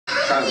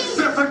child.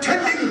 They're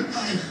pretending.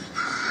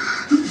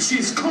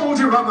 She's called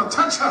you, Robert.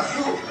 Touch her.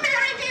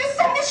 Mary, do you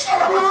send the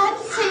sheriff?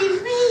 God,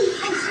 save me.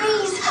 I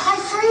freeze.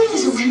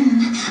 There's a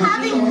wind.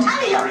 Abby.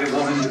 Mary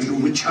Warren, do you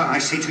witch her? I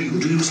say to you,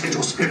 do you send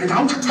your spirit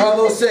out?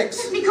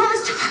 1206.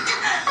 Because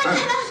I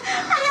cannot,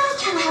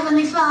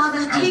 Heavenly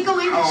Father, take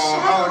away the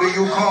shadow. How do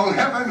you call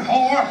heaven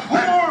whore?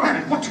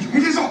 Whore! What do you...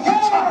 It is a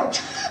whore!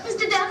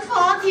 Mr.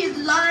 Danforth, he is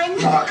lying.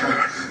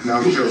 Parker, now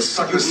you'll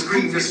suck a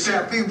scream to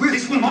stab me with.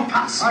 This will not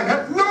pass. I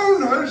have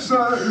known her,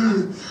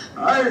 sir.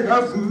 I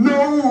have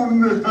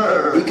known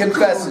her. He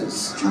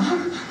confesses.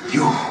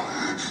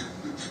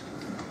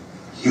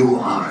 You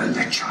are a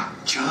lecher.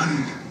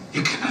 John,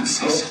 you cannot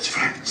say such.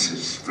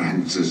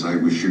 Francis, I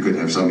wish you could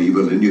have some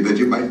evil in you that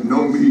you might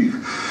know me.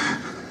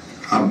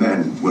 A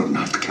man will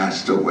not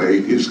cast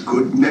away his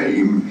good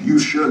name. You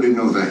surely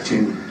know that.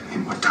 In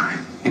what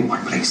time? In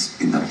what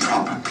place? In the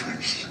proper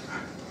place,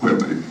 where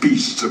my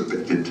beasts are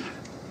bedded.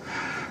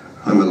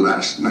 On the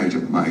last night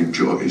of my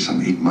joy,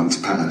 some 8 months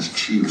past,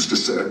 she used to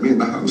serve me in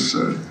the house,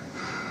 sir.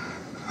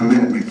 A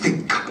man may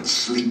think God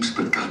sleeps,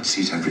 but God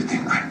sees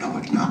everything. I know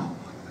it now.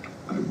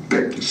 I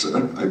beg you,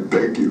 sir, I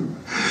beg you.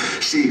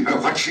 See her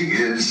what she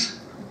is.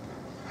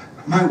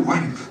 My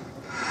wife,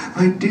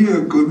 my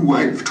dear good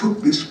wife,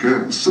 took this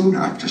girl soon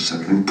after,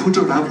 sir, and put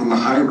her out on the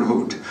high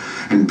road.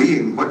 And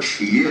being what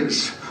she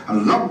is, a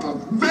lump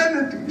of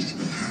vanity, sir.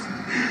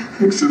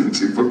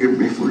 Excellency, forgive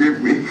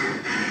me.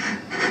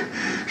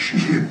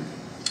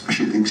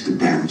 She thinks to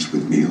dance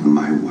with me on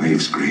my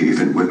wife's grave,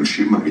 and well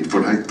she might,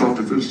 for I thought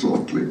of her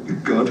softly.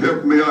 God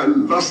help me, I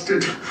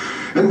lusted.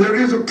 And there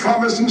is a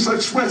promise in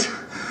such sweat,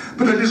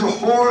 but it is a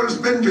whore's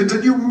vengeance,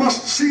 and you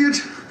must see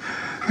it.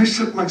 I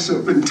set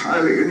myself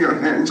entirely in your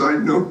hands. I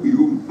know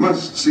you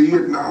must see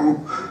it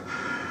now.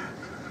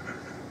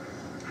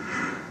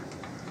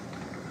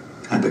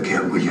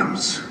 Abigail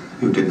Williams,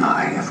 you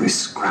deny every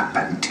scrap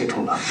and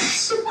tittle of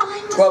this. If I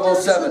must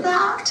 1207. answer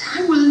that,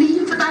 I will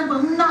leave and I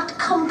will not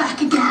come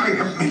back again. I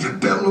have made a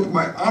bell of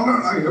my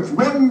honor. I have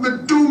run the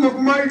doom of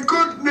my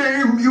good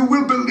name. You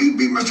will believe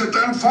me, Mr.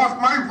 Danforth.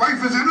 My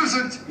wife is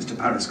innocent. Mr.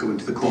 Paris, go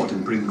into the court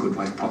and bring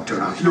Goodwife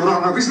Proctor out. Your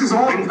Honor, this is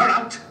all. Bring her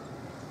out.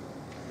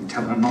 And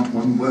tell her not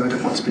one word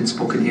of what's been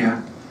spoken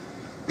here.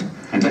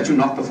 And let you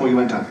knock before you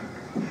enter.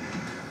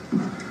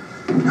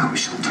 Now we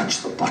shall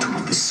touch the bottom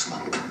of this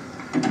swamp.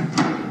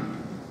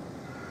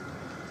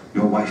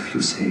 Your wife,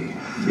 you say,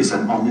 is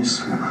an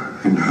honest woman.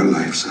 In her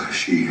life, sir,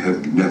 she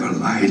have never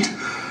lied.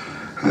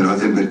 There are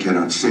them that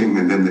cannot sing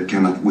and them that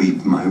cannot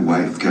weep. My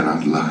wife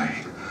cannot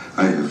lie.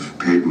 I have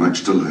paid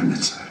much to learn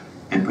it, sir.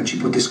 And when she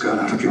put this girl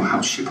out of your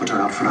house, she put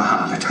her out for a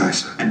harlot. Aye,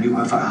 sir. And knew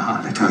her for a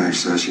harlot. Aye,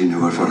 sir, she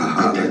knew her for a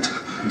harlot.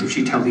 And if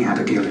she tell the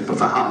Abigail it was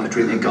for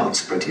harlotry, then God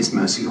spread his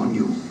mercy on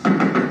you.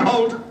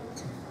 Hold!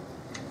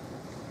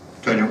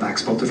 Turn your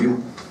backs, both of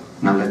you.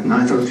 Now let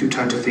neither of you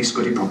turn to face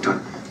Goody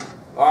Proctor.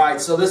 All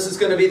right, so this is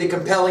going to be the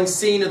compelling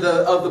scene of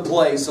the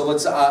play, so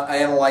let's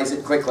analyze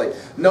it quickly.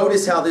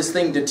 Notice how this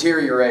thing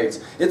deteriorates.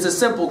 It's a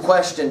simple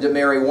question to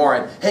Mary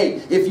Warren.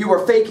 Hey, if you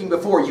were faking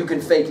before, you can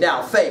fake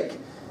now. Fake.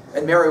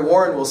 And Mary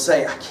Warren will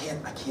say, I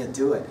can't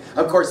do it.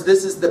 Of course,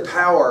 this is the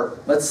power.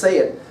 Let's say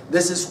it.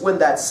 This is when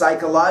that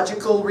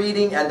psychological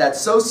reading and that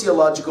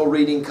sociological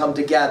reading come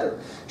together.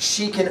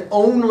 She can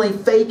only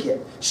fake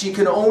it. She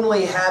can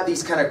only have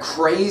these kind of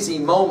crazy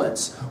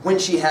moments when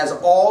she has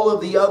all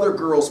of the other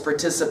girls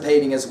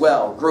participating as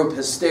well. Group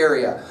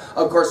hysteria.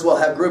 Of course, we'll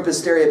have group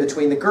hysteria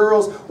between the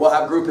girls. We'll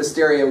have group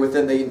hysteria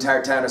within the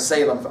entire town of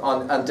Salem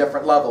on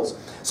different levels.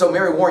 So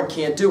Mary Warren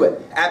can't do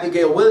it.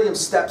 Abigail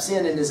Williams steps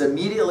in and is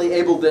immediately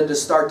able then to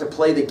start to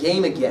play the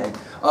game again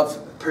of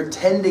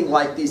pretending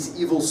like these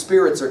evil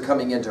spirits are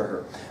coming into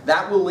her.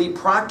 That will lead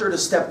Proctor to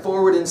step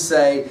forward and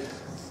say,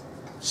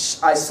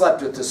 I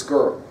slept with this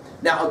girl.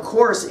 Now, of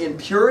course, in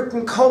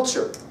Puritan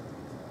culture,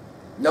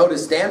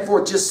 notice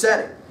Danforth just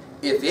said it.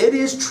 If it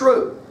is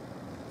true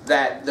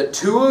that the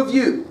two of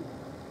you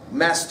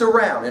messed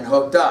around and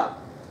hooked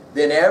up,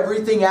 then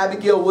everything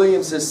Abigail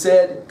Williams has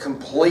said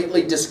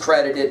completely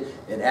discredited,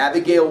 and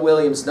Abigail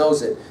Williams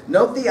knows it.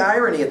 Note the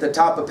irony at the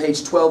top of page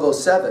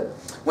 1207.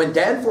 When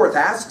Danforth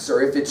asks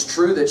her if it's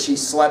true that she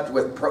slept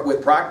with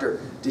Proctor,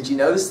 did you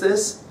notice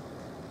this?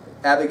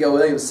 Abigail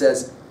Williams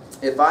says,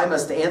 if I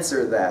must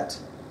answer that,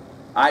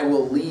 I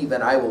will leave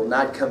and I will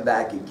not come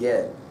back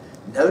again.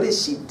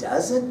 Notice she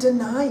doesn't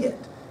deny it.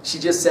 She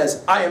just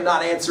says, I am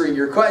not answering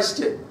your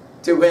question.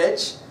 To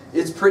which,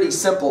 it's pretty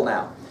simple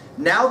now.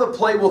 Now the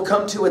play will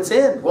come to its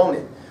end, won't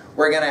it?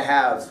 We're going to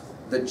have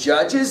the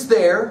judges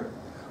there.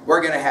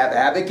 We're going to have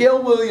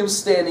Abigail Williams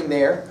standing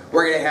there.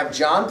 We're going to have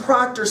John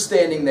Proctor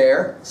standing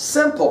there.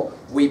 Simple.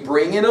 We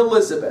bring in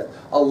Elizabeth.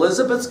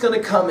 Elizabeth's going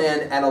to come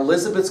in and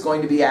Elizabeth's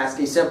going to be asked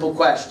a simple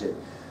question.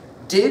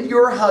 Did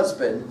your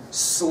husband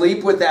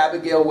sleep with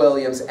Abigail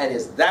Williams, and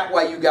is that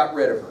why you got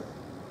rid of her?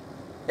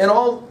 And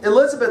all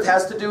Elizabeth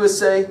has to do is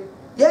say,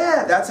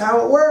 yeah, that's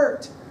how it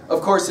worked.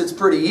 Of course, it's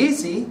pretty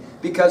easy,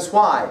 because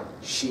why?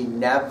 She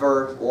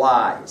never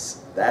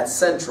lies. That's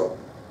central.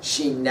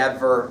 She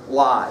never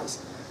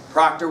lies.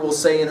 Proctor will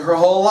say in her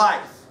whole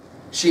life,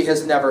 She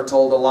has never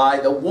told a lie.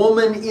 The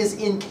woman is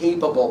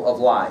incapable of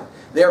lying.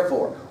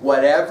 Therefore,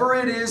 whatever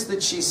it is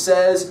that she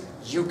says,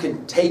 you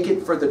can take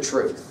it for the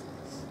truth.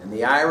 And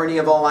the irony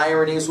of all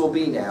ironies will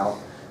be now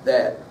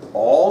that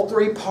all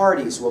three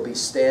parties will be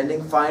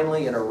standing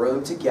finally in a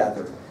room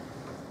together.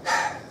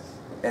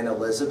 And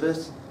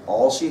Elizabeth,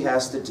 all she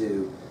has to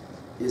do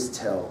is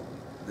tell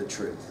the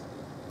truth.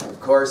 Of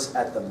course,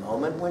 at the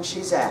moment when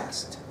she's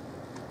asked,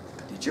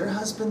 did your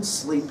husband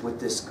sleep with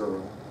this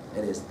girl?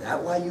 And is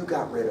that why you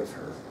got rid of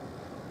her?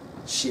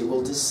 She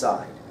will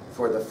decide,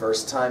 for the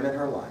first time in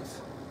her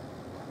life,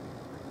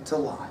 to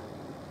lie.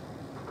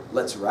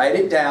 Let's write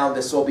it down.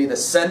 This will be the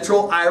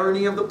central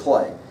irony of the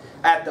play.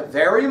 At the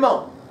very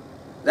moment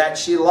that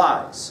she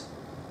lies,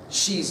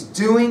 she's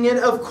doing it,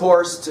 of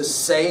course, to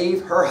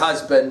save her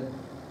husband.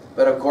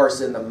 But, of course,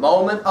 in the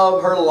moment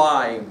of her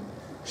lying,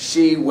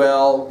 she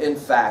will, in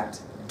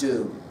fact,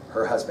 doom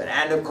her husband.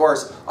 And, of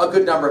course, a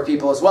good number of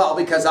people as well,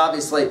 because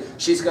obviously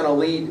she's going to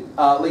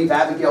leave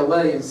Abigail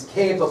Williams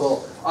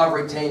capable of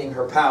retaining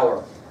her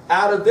power.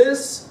 Out of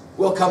this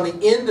will come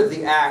the end of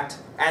the act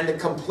and the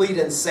complete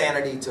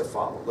insanity to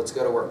follow. Let's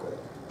go to work with it.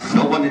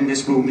 No one in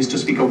this room is to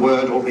speak a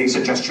word or raise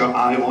a gesture,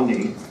 aye or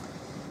nay.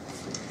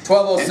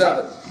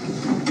 1207.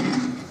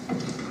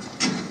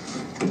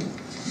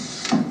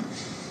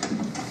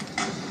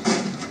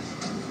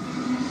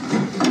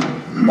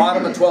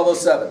 Bottom of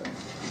 1207.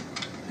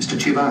 Mr.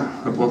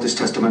 Chiba, report this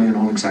testimony in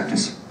all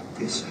exactness.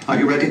 Yes. Are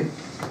you ready?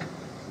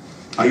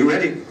 Are you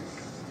ready?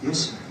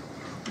 Yes.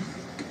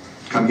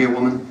 Come here,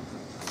 woman.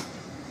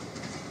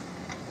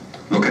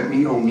 Look at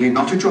me only,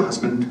 not at your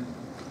husband.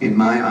 In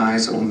my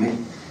eyes only.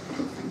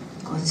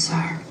 Good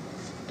sir.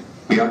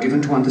 We are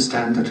given to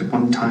understand that at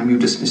one time you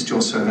dismissed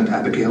your servant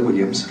Abigail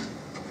Williams.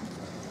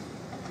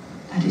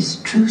 That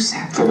is true,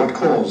 sir. For what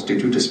cause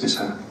did you dismiss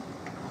her?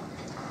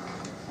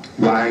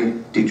 Why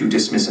did you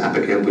dismiss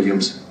Abigail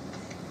Williams?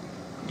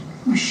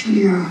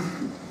 She,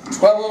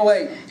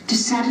 1208.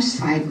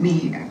 dissatisfied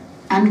me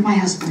and my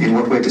husband. In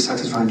what way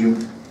dissatisfied you?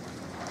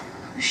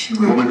 She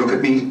was... Woman, look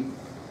at me.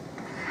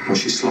 Was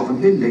she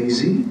slovenly,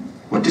 lazy?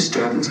 What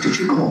disturbance did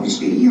she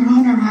cause? Your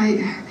Honor,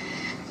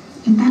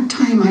 in that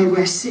time I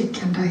was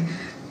sick and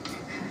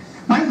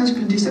my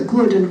husband is a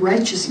good and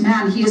righteous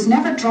man. He is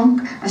never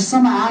drunk as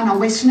some are, nor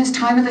wasting his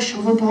time at the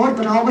shovel board,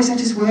 but always at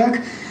his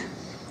work.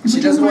 She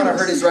doesn't want to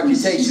hurt his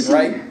reputation,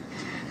 right?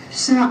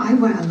 Sir, I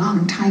were a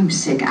long time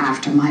sick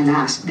after my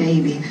last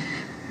baby.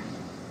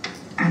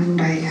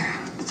 And I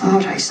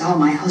thought I saw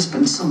my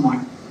husband somewhat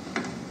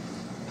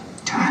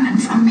turning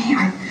from me.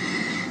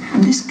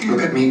 And this girl...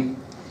 Look at me.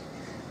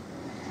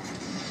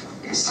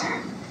 Yes,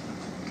 sir.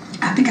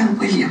 Abigail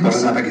Williams. What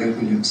is Abigail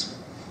Williams?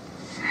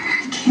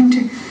 I came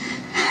to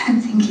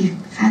think he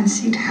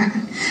fancied her.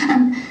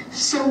 And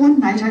so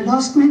one night I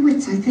lost my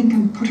wits, I think,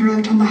 and put her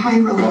out on the high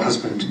road. Your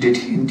husband, did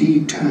he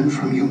indeed turn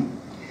from you?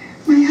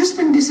 My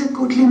husband is a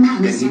goodly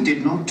man. Then he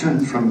did not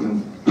turn from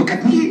you. Look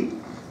at me.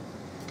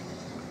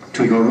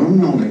 To your own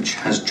knowledge,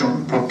 has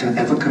John Proctor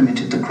ever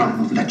committed the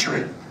crime of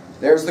lechery?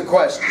 There's the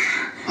question.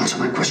 Answer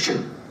my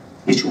question.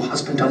 Is your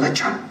husband a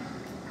lecher?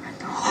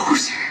 No,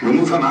 sir.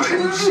 Remove her,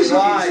 Martin. She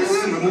lies.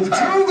 Remove her.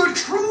 Tell the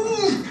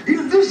truth!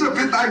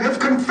 Elizabeth, I have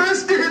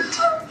confessed it!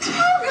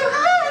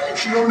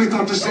 She only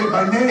thought to say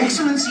my name.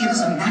 Excellency, it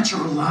is a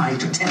natural lie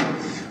to tell.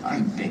 I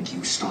beg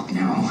you, stop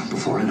now,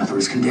 before another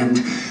is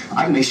condemned.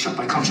 I may shut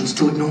my conscience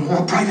to it no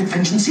more. Private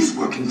vengeance is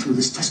working through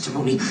this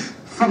testimony.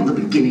 From the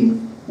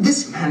beginning,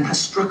 this man has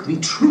struck me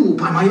true.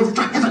 By my oath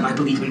to heaven, I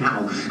believe me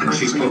now. And I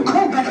She's pray you spoken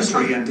call back his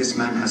history, and this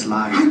man has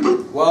lied. I will...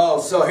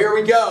 Whoa, so here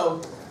we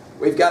go.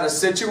 We've got a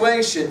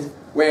situation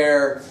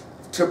where,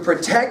 to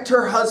protect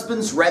her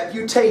husband's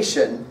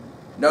reputation,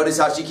 notice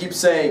how she keeps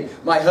saying,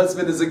 my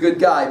husband is a good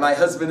guy, my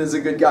husband is a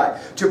good guy.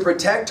 To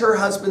protect her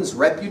husband's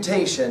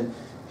reputation,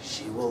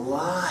 she will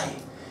lie.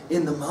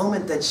 In the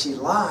moment that she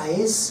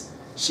lies,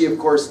 she of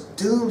course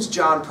dooms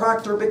John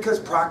Proctor because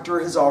Proctor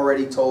has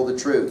already told the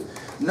truth.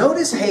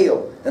 Notice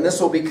Hale, and this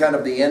will be kind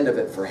of the end of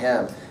it for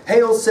him.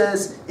 Hale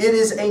says, it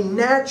is a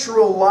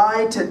natural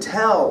lie to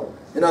tell.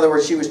 In other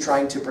words, she was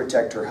trying to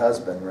protect her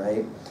husband,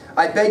 right?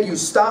 I beg you,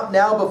 stop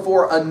now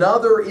before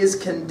another is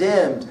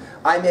condemned.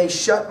 I may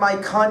shut my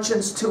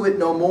conscience to it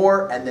no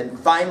more. And then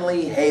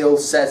finally, Hale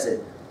says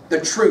it. The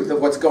truth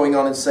of what's going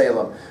on in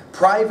Salem.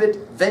 Private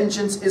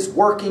vengeance is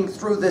working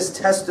through this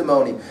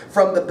testimony.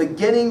 From the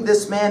beginning,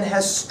 this man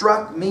has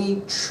struck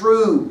me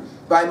true.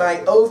 By my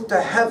oath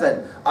to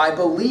heaven, I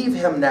believe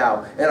him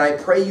now. And I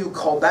pray you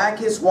call back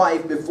his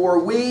wife before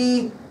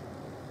we...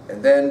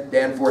 And then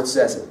Danforth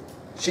says it.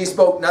 She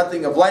spoke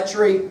nothing of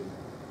lechery.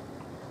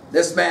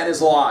 This man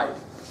has lied.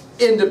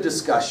 End of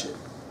discussion.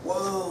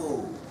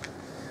 Whoa.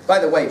 By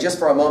the way, just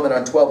for a moment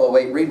on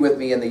 1208, read with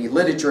me in the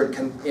literature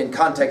in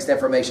context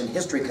information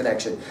history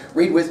connection.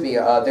 Read with me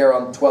there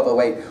on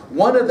 1208.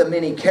 One of the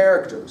many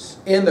characters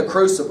in the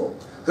Crucible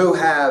who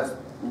have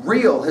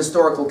real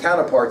historical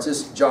counterparts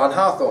is John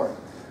Hawthorne,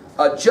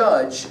 a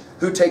judge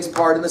who takes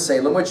part in the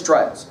Salem witch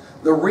trials.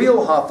 The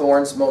real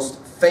Hawthorne's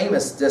most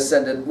famous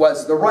descendant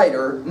was the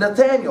writer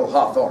Nathaniel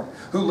Hawthorne,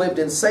 who lived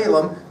in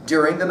Salem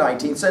during the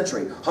 19th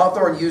century.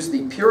 Hawthorne used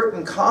the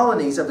Puritan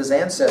colonies of his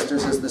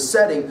ancestors as the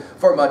setting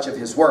for much of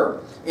his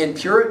work. In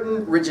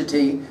Puritan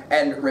rigidity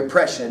and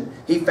repression,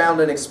 he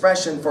found an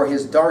expression for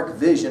his dark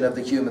vision of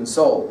the human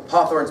soul.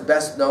 Hawthorne's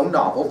best-known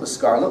novel, The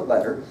Scarlet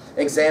Letter,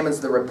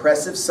 examines the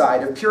repressive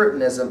side of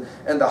Puritanism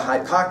and the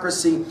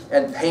hypocrisy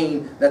and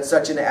pain that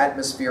such an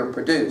atmosphere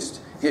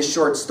produced. His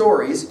short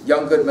stories,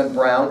 Young Goodman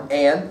Brown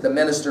and The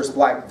Minister's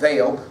Black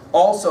Veil,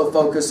 also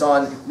focus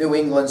on New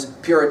England's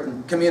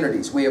Puritan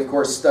communities. We, of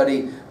course,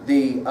 study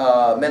the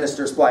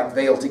Minister's Black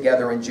Veil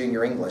together in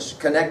junior English.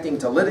 Connecting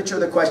to literature,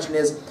 the question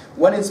is,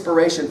 what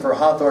inspiration for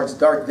Hawthorne's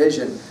dark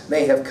vision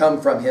may have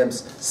come from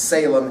his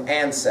Salem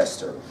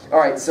ancestor? All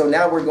right, so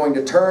now we're going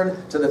to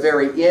turn to the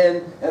very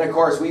end, and of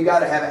course, we've got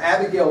to have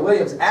Abigail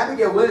Williams.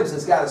 Abigail Williams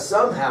has got to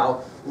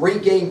somehow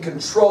regain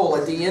control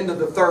at the end of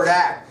the third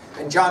act.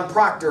 And John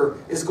Proctor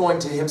is going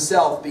to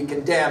himself be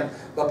condemned.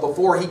 But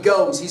before he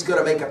goes, he's going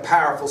to make a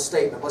powerful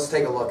statement. Let's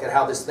take a look at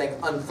how this thing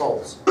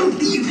unfolds.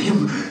 Leave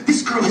him.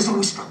 This girl has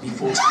always struck me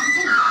false. Be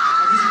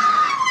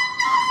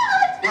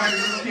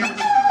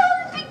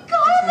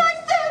gone, I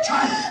said!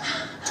 Child.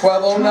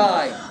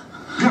 12:09.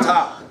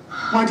 Top.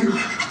 Why do you...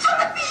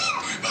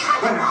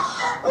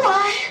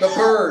 Why? The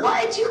bird.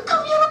 Why did you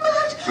come here,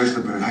 bird? Where's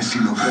the bird? I see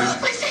no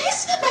bird. My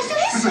face? My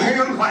face? Mr.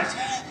 Hale, what?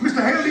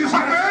 Mr. Hale, do you see a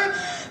bird?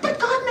 But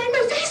God made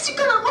my face. You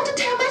cannot want to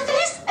tear my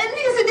face.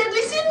 Envy is a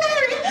deadly sin,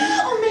 Mary.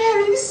 Oh,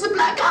 Mary, this is a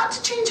black art to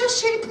change your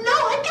shape. No,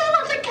 I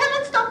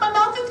cannot stop my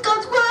mouth. It's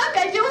God's work.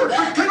 I do. Oh,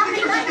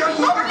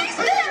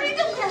 please, Mary,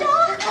 don't stop.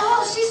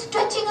 Oh, she's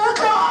stretching her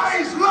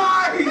claws.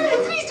 Lies!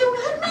 Mary, please don't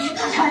hurt me.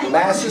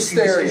 Mass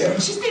hysteria.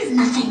 She sees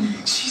nothing.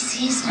 She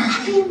sees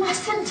nothing. You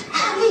mustn't.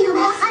 You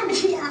mustn't. I'm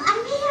here.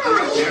 I'm here. I'm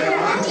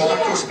here. I'm here.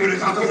 Your spirit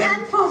out of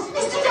them.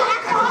 Mr.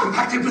 Danforth.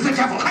 Compacted with the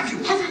devil, have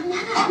you? Never.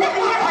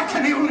 Why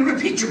can they only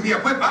repeat you be a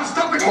whip? I'll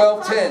stop it. 12:10.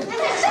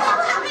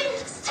 Stop it.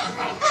 Stop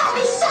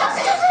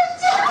it.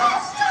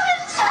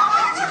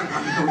 I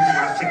know you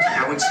are afflicted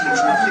now. It seems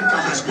you afflict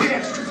others.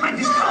 Where did you find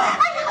this power? I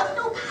have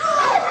no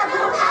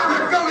power.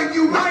 You're going,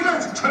 you minor!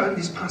 To turn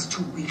these past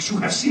 2 weeks, you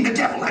have seen the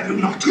devil, have you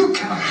not? You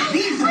cannot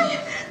believe me.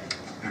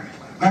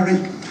 Mary,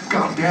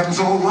 goddamn's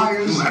all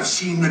liars. You have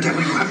seen the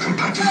devil. You have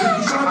compacted with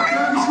him.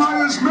 Goddamn's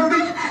liars,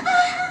 Mary.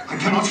 I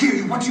cannot hear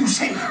you. What do you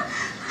say?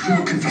 You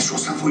will confess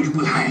yourself or you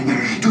will hang.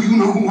 Do you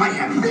know who I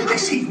am? I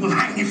say you will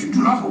hang if you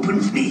do not open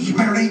with me.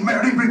 Mary,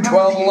 remember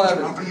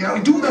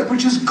 12:11. do that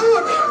which is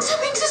good.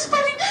 Something's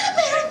whispering.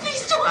 Mary,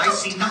 please don't. I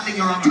see nothing,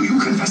 Your Honor. Do you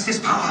confess this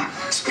power?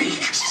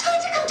 Speak. She's going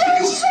to come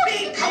down. You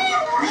speak.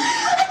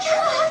 I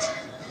cannot.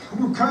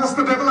 You cast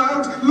the devil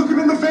out, look him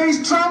in the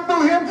face, trample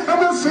him, and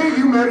we'll save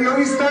you, Mary.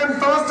 Only stand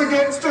fast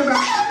against him.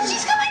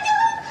 She's coming down.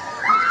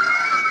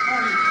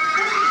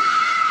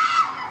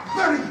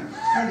 Mary.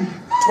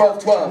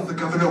 12:12. The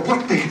governor,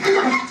 what the...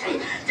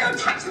 Don't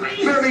touch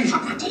me. Mary.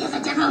 You're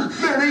the devil.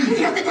 Mary.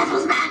 You're the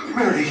devil's man.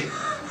 Mary.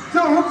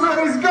 No,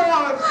 Mary's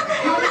gone.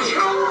 I'm not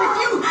hanging with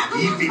you.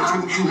 Leave me to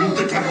do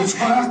the devil's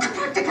work.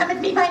 To come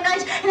at me by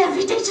night and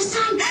every day to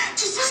sign.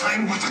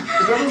 Sign what?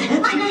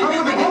 My name,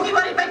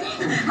 anybody but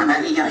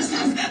Amelia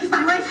says, if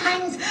my wife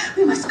hangs,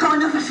 we must go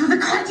on over through the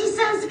court, he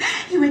says.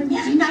 He wed me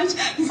every night,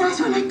 his eyes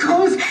were like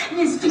coals, and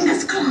his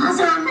fingers claws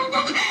around my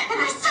neck,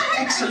 and I sign.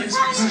 Excellent.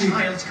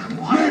 Child, come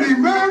on.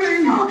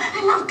 Mary. Oh,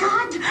 I love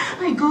God.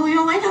 I go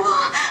your way no more.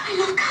 I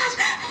love God.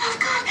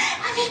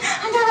 I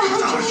never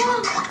What hurt are you you,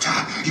 more. Proctor?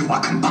 You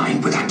are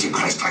combined with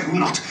Antichrist, are you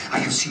not? I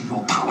have seen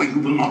your power. You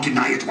will not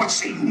deny it. What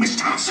say you,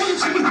 Mr. I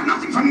will have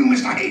nothing from you,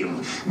 Mr.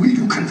 Hale. Will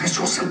you confess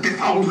yourself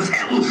befouled with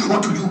hell, or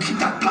do you keep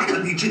that black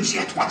allegiance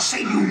yet? What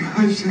say you?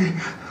 I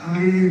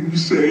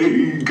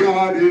say,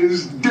 God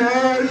is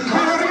dead.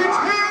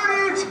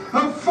 Hear it!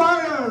 A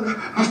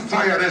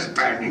fire is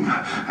burning.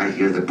 I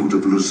hear the boot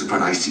of Lucifer.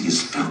 I see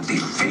his filthy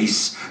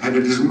face, and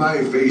it is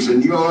my face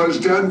and yours,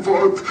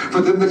 Danforth.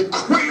 For them that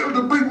quail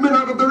to bring men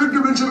out of their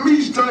ignorance, at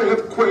least I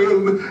have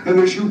quailed. And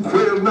as you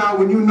quail now,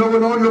 when you know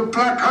in all your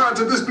black hearts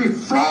that this be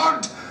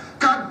fraud,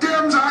 God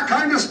damns our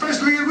kind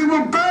especially, and we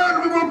will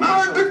burn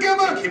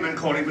together. Take him and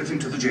call him with him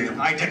to the jail.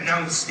 I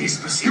denounce these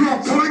You proceedings.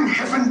 are pulling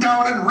heaven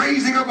down and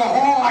raising up a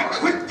whore. I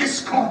quit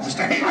this court,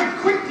 Mr. Hale. I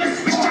quit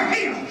this Mr.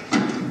 Hale.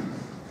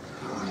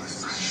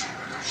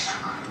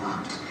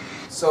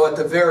 So at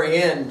the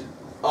very end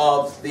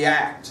of the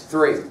Act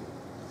 3,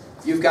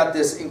 you've got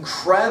this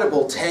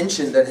incredible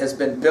tension that has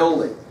been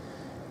building.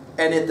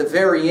 And at the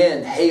very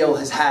end, Hale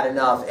has had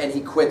enough and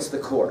he quits the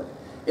court.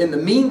 In the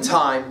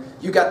meantime,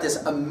 you got this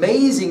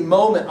amazing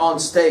moment on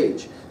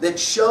stage that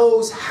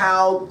shows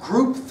how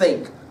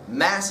groupthink,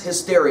 mass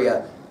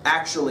hysteria,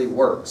 actually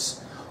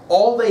works.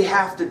 All they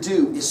have to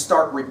do is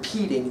start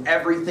repeating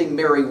everything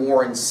Mary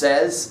Warren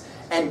says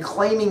and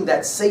claiming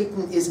that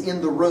Satan is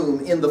in the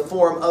room in the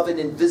form of an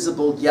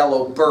invisible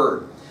yellow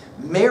bird.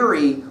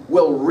 Mary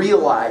will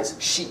realize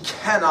she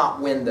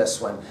cannot win this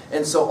one.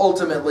 And so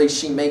ultimately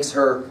she makes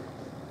her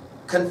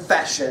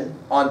confession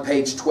on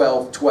page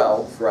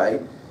 1212,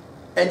 right?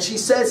 And she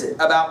says it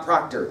about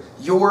Proctor.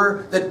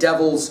 You're the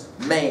devil's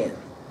man.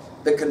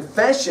 The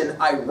confession,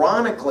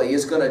 ironically,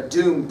 is going to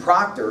doom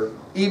Proctor,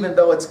 even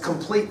though it's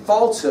complete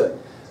falsehood.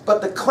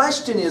 But the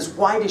question is,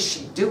 why does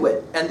she do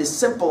it? And the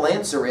simple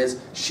answer is,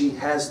 she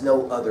has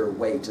no other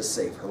way to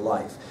save her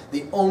life.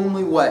 The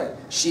only way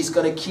she's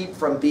going to keep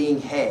from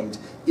being hanged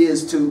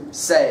is to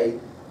say,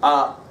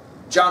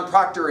 John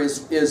Proctor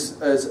is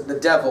the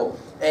devil,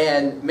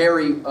 and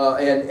Mary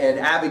and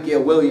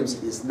Abigail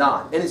Williams is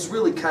not. And it's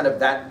really kind of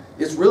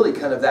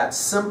that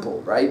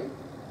simple, right?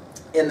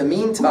 In the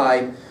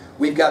meantime,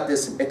 we've got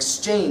this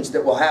exchange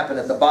that will happen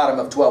at the bottom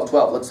of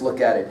 12:12. Let's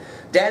look at it.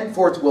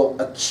 Danforth will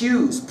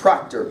accuse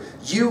Proctor.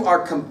 You are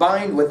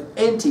combined with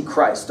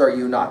Antichrist, are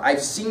you not?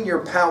 I've seen your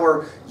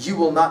power. You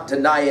will not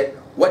deny it.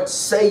 What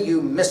say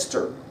you,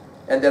 mister?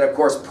 And then, of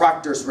course,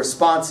 Proctor's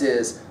response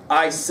is,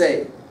 I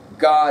say,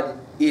 God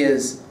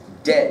is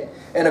dead.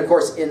 And, of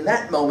course, in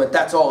that moment,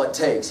 that's all it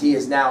takes. He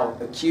is now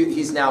accused.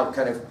 He's now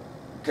kind of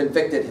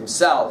convicted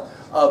himself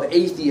of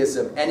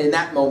atheism. And in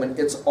that moment,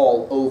 it's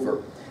all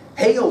over.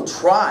 Hale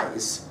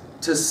tries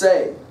to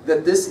say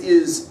that this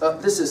is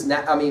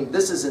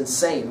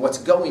insane. What's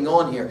going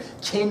on here?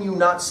 Can you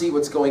not see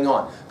what's going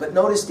on? But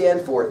notice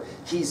Danforth.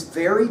 He's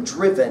very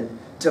driven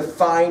to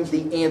find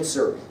the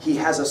answer. He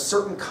has a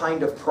certain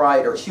kind of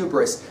pride or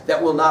hubris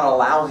that will not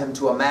allow him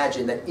to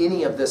imagine that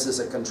any of this is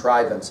a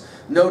contrivance.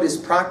 Notice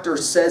Proctor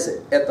says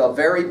it at the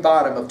very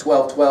bottom of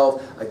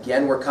 12:12.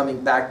 Again, we're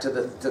coming back to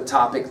the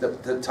topic,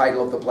 the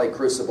title of the play,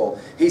 Crucible.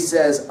 He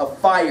says, a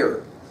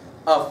fire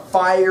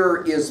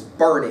is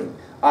burning.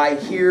 I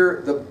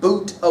hear the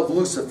boot of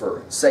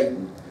Lucifer,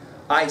 Satan.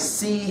 I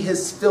see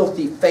his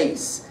filthy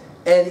face,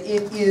 and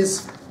it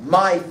is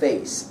my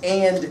face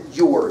and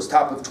yours,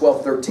 top of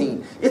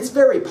 12:13. It's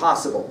very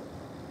possible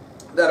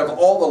that of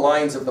all the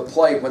lines of the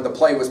play when the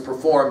play was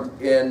performed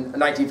in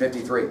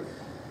 1953,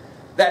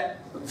 that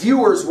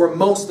viewers were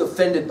most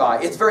offended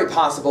by. It's very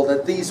possible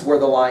that these were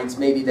the lines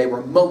maybe they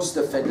were most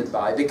offended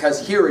by,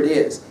 because here it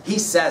is. He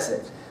says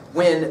it.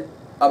 When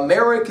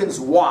Americans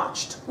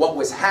watched what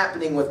was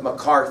happening with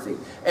McCarthy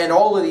and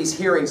all of these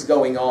hearings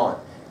going on,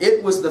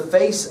 it was the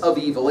face of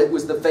evil. It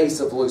was the face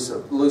of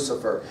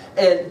Lucifer.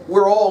 And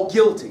we're all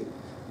guilty.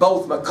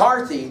 Both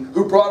McCarthy,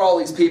 who brought all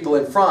these people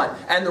in front,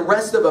 and the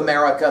rest of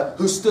America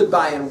who stood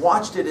by and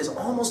watched it as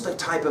almost a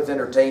type of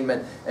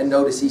entertainment. And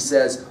notice he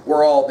says,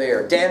 we're all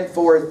there.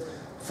 Danforth,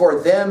 for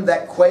them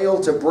that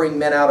quail to bring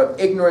men out of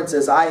ignorance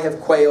as I have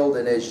quailed,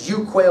 and as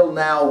you quail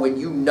now when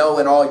you know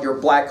in all your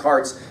black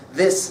hearts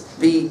this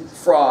be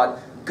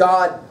fraud.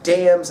 God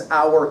damns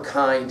our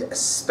kind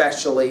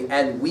especially,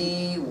 and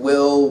we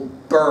will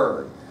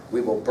burn.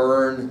 We will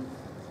burn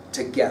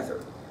together.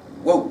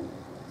 Whoa.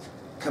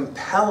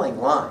 Compelling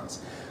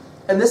lines.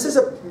 And this is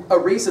a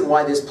reason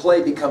why this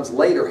play becomes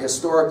later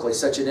historically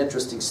such an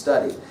interesting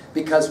study.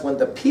 Because when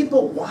the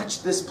people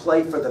watched this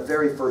play for the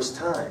very first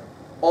time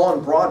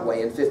on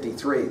Broadway in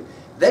 '53,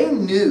 they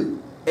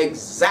knew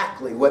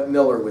exactly what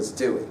Miller was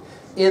doing.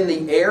 In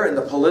the air, in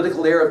the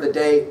political air of the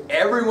day,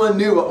 everyone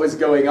knew what was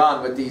going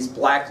on with these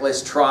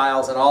blacklist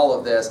trials and all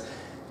of this.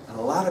 And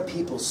a lot of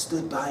people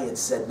stood by and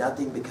said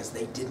nothing because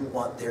they didn't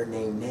want their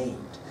name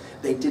named.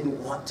 They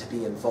didn't want to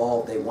be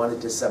involved. They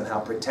wanted to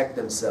somehow protect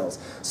themselves.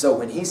 So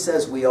when he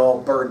says we all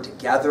burn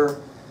together,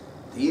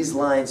 these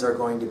lines are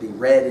going to be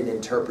read and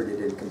interpreted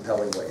in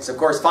compelling ways. Of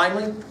course,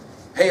 finally,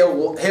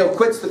 Hale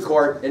quits the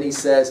court and he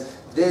says,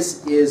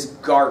 this is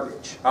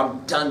garbage.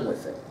 I'm done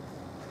with it.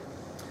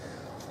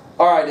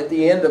 All right, at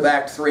the end of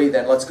Act 3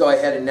 then, let's go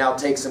ahead and now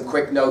take some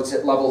quick notes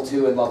at level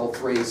 2 and level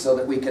 3 so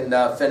that we can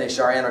finish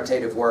our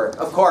annotative work.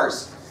 Of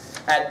course,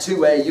 at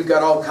 2A, you've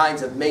got all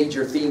kinds of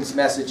major themes,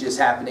 messages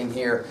happening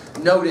here.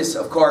 Notice,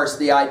 of course,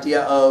 the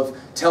idea of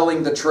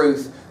telling the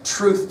truth,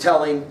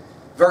 truth-telling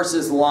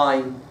versus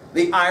lying.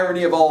 The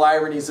irony of all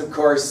ironies, of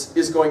course,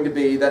 is going to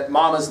be that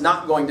Mama's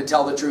not going to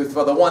tell the truth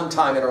for the one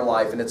time in her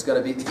life, and it's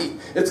going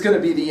to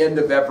be the end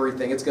of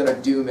everything. It's going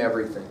to doom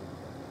everything.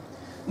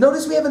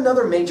 Notice we have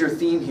another major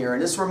theme here,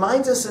 and this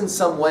reminds us in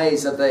some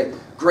ways of the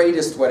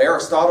greatest, what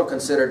Aristotle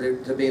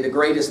considered to be the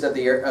greatest of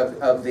the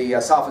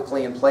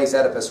Sophoclean plays,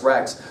 Oedipus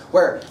Rex,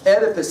 where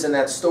Oedipus in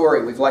that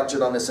story, we've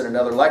lectured on this in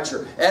another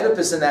lecture,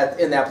 Oedipus in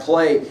that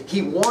play,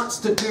 he wants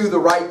to do the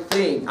right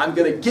thing. I'm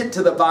going to get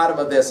to the bottom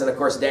of this, and of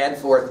course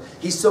Danforth,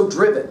 he's so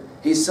driven,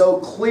 he's so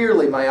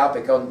clearly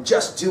myopic on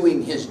just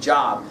doing his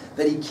job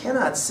that he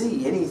cannot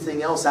see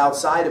anything else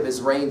outside of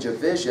his range of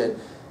vision,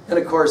 and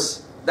of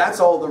course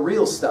that's all the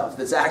real stuff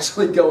that's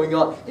actually going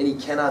on, and he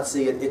cannot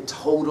see it. It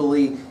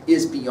totally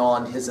is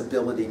beyond his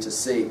ability to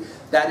see.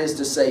 That is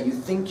to say, you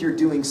think you're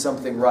doing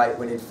something right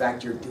when in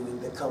fact you're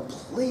doing the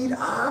complete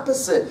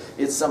opposite.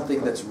 It's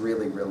something that's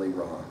really, really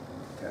wrong.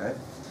 Okay?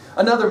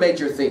 Another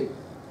major theme.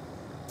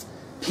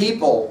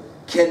 People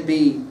can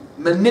be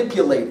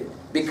manipulated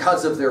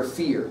because of their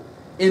fear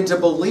into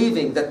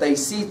believing that they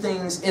see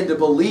things, into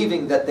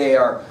believing that they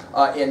are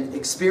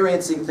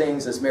experiencing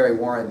things as Mary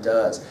Warren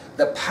does.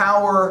 The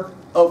power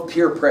of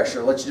peer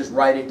pressure. Let's just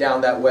write it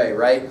down that way,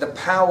 right? The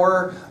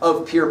power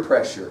of peer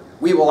pressure.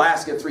 We will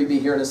ask at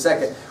 3B here in a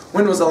second.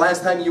 When was the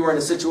last time you were in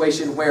a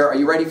situation where, are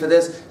you ready for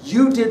this?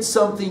 You did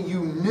something you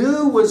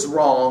knew was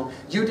wrong.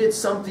 You did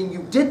something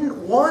you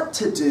didn't want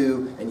to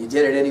do, and you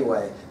did it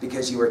anyway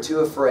because you were too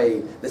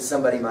afraid that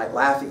somebody might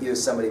laugh at you,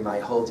 somebody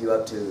might hold you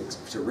up to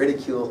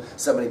ridicule,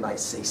 somebody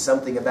might say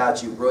something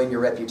about you, ruin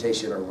your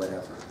reputation or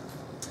whatever.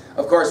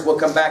 Of course, we'll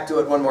come back to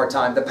it one more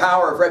time. The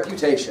power of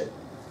reputation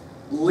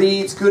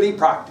leads Goody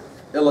Proctor,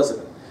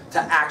 Elizabeth, to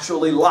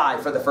actually lie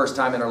for the first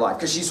time in her life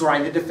because she's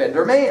trying to defend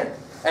her man.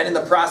 And in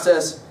the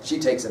process, she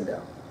takes him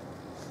down.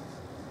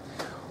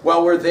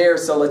 Well, we're there,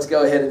 so let's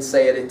go ahead and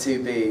say it at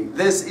 2B.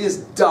 This is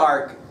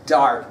dark,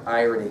 dark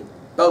irony.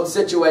 Both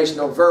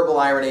situational, verbal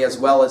irony, as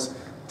well as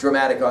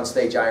dramatic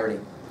on-stage irony.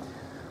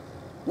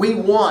 We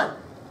want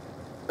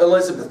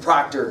Elizabeth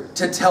Proctor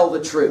to tell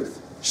the truth.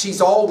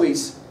 She's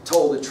always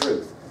told the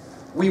truth.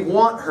 We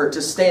want her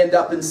to stand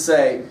up and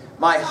say,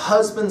 my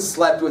husband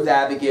slept with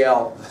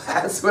Abigail.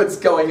 That's what's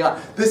going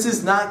on. This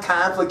is not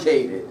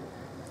complicated.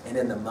 And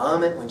in the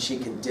moment when she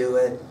can do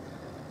it,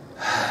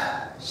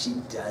 she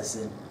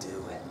doesn't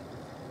do it.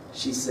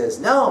 She says,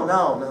 no,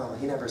 no, no,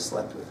 he never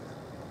slept with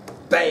her.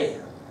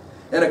 Bam!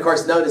 And of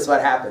course, notice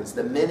what happens.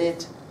 The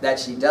minute that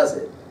she does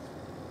it,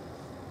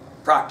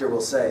 Proctor will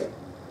say,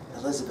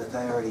 Elizabeth,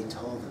 I already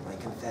told him, I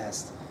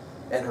confessed.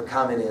 And her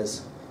comment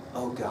is,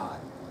 oh God.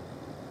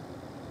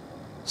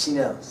 She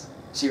knows.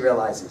 She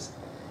realizes.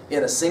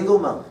 In a single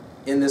moment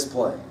in this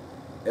play,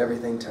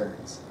 everything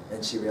turns.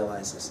 And she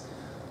realizes,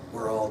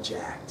 we're all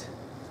jacked.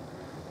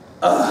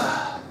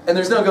 And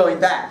there's no going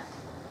back.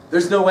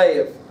 There's no way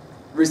of,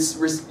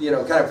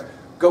 kind of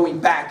going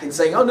back and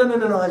saying, oh, no, no,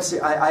 no, no,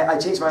 I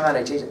changed my mind,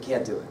 I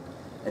can't do it.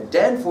 And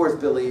Danforth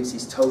believes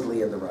he's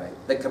totally in the right.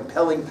 The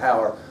compelling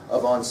power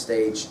of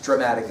on-stage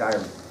dramatic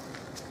irony.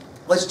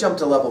 Let's jump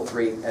to level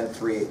 3 and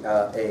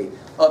 3A,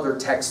 other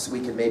texts we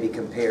can maybe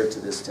compare to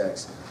this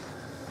text.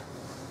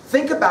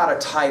 Think about a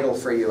title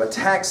for you, a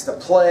text, a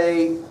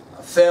play,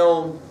 a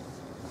film,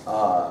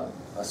 a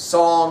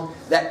song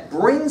that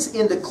brings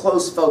into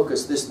close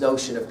focus this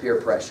notion of peer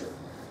pressure.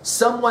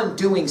 Someone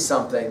doing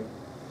something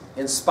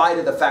in spite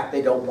of the fact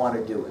they don't want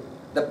to do it.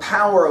 The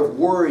power of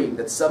worrying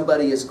that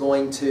somebody is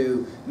going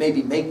to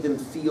maybe make them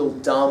feel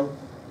dumb,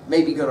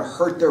 maybe going to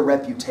hurt their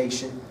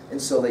reputation,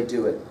 and so they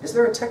do it. Is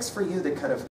there a text for you that kind of